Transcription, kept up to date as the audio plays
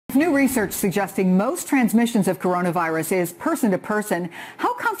New research suggesting most transmissions of coronavirus is person to person.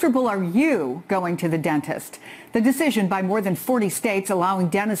 How comfortable are you going to the dentist? The decision by more than 40 states allowing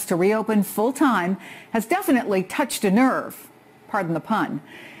dentists to reopen full-time has definitely touched a nerve. Pardon the pun.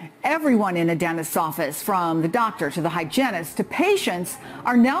 Everyone in a dentist's office, from the doctor to the hygienist to patients,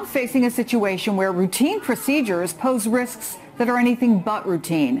 are now facing a situation where routine procedures pose risks that are anything but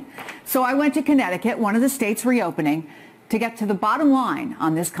routine. So I went to Connecticut, one of the states reopening, to get to the bottom line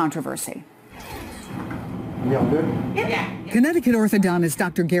on this controversy. Connecticut orthodontist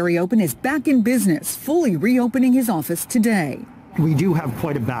Dr. Gary Open is back in business, fully reopening his office today. We do have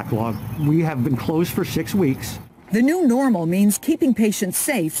quite a backlog. We have been closed for 6 weeks. The new normal means keeping patients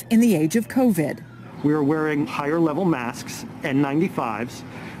safe in the age of COVID. We are wearing higher level masks, N95s.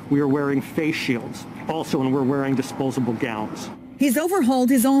 We are wearing face shields also, and we're wearing disposable gowns. He's overhauled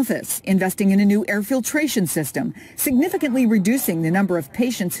his office, investing in a new air filtration system, significantly reducing the number of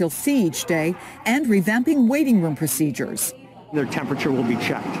patients he'll see each day, and revamping waiting room procedures. Their temperature will be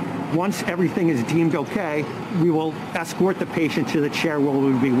checked. Once everything is deemed okay, we will escort the patient to the chair where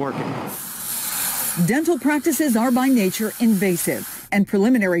we will be working. Dental practices are by nature invasive, and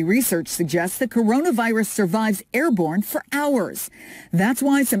preliminary research suggests that coronavirus survives airborne for hours. That's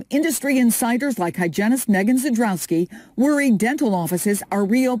why some industry insiders like hygienist Megan Zadrowski worry dental offices are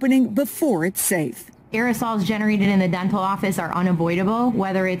reopening before it's safe. Aerosols generated in the dental office are unavoidable,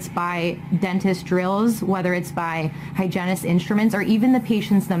 whether it's by dentist drills, whether it's by hygienist instruments, or even the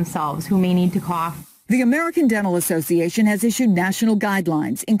patients themselves who may need to cough. The American Dental Association has issued national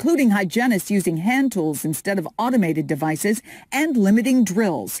guidelines, including hygienists using hand tools instead of automated devices and limiting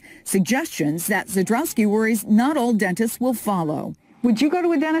drills, suggestions that Zadrowski worries not all dentists will follow. Would you go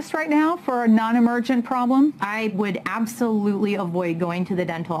to a dentist right now for a non-emergent problem? I would absolutely avoid going to the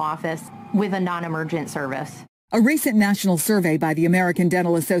dental office with a non-emergent service. A recent national survey by the American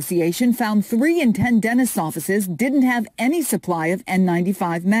Dental Association found 3 in 10 dentist offices didn't have any supply of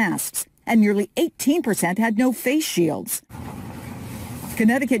N95 masks, and nearly 18% had no face shields.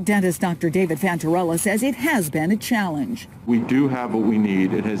 Connecticut dentist Dr. David Fantarella says it has been a challenge. We do have what we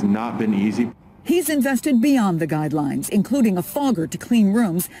need. It has not been easy. He's invested beyond the guidelines, including a fogger to clean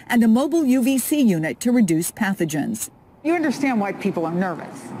rooms and a mobile UVC unit to reduce pathogens. You understand why people are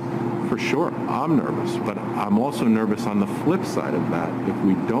nervous? For sure, I'm nervous, but I'm also nervous on the flip side of that. If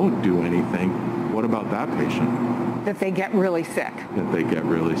we don't do anything, what about that patient? That they get really sick. That they get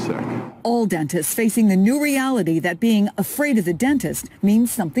really sick. All dentists facing the new reality that being afraid of the dentist means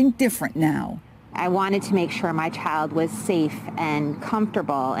something different now. I wanted to make sure my child was safe and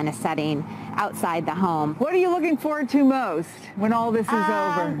comfortable in a setting outside the home. What are you looking forward to most when all this is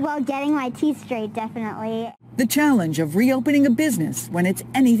over? Well, getting my teeth straight, definitely. The challenge of reopening a business when it's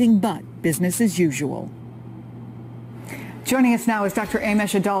anything but business as usual. Joining us now is Dr.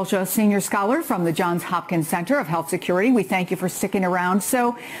 Amesh Adalja, Senior Scholar from the Johns Hopkins Center of Health Security. We thank you for sticking around.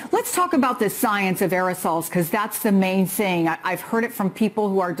 So let's talk about the science of aerosols, because that's the main thing. I've heard it from people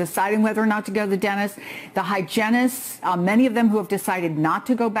who are deciding whether or not to go to the dentist, the hygienists, many of them who have decided not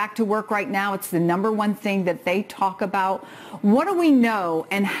to go back to work right now. It's the number one thing that they talk about. What do we know,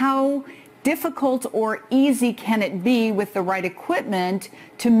 and how difficult or easy can it be with the right equipment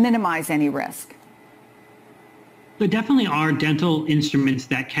to minimize any risk? There definitely are dental instruments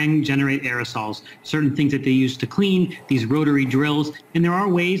that can generate aerosols, certain things that they use to clean, these rotary drills, and there are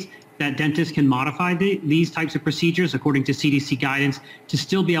ways that dentists can modify these types of procedures according to CDC guidance to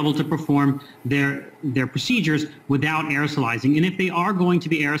still be able to perform their procedures without aerosolizing. And if they are going to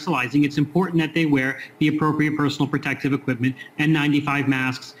be aerosolizing, it's important that they wear the appropriate personal protective equipment, N95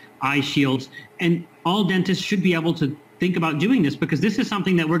 masks, eye shields, and all dentists should be able to think about doing this, because this is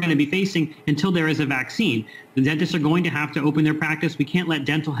something that we're going to be facing until there is a vaccine. The dentists are going to have to open their practice. We can't let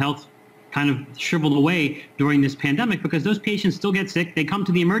dental health kind of shrivel away during this pandemic, because those patients still get sick. They come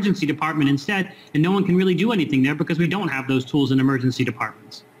to the emergency department instead, and no one can really do anything there because we don't have those tools in emergency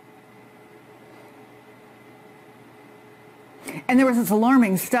departments. And there was this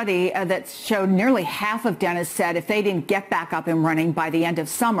alarming study that showed nearly half of dentists said if they didn't get back up and running by the end of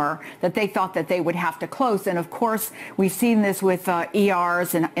summer, that they thought that they would have to close. And of course, we've seen this with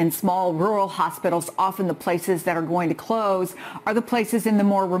ERs and small rural hospitals. Often the places that are going to close are the places in the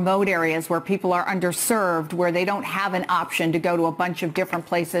more remote areas where people are underserved, where they don't have an option to go to a bunch of different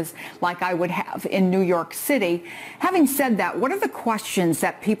places like I would have in New York City. Having said that, what are the questions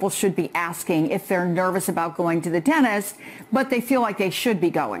that people should be asking if they're nervous about going to the dentist, but they feel like they should be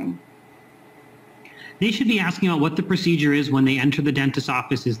going? They should be asking about what the procedure is when they enter the dentist's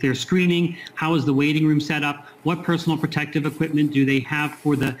office. Is there screening? How is the waiting room set up? What personal protective equipment do they have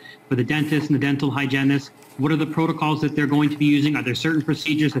for the dentist and the dental hygienist? What are the protocols that they're going to be using? Are there certain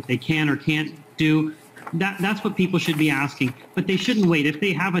procedures that they can or can't do? That's what people should be asking, but they shouldn't wait. If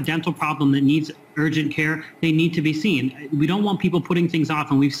they have a dental problem that needs urgent care, they need to be seen. We don't want people putting things off,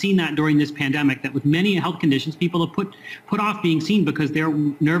 and we've seen that during this pandemic, that with many health conditions, people have put off being seen because they're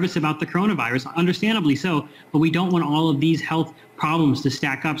nervous about the coronavirus, understandably so, but we don't want all of these health problems to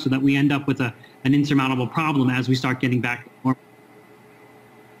stack up so that we end up with an insurmountable problem as we start getting back to normal.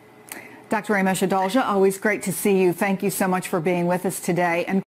 Dr. Amesh Adalja, always great to see you. Thank you so much for being with us today. And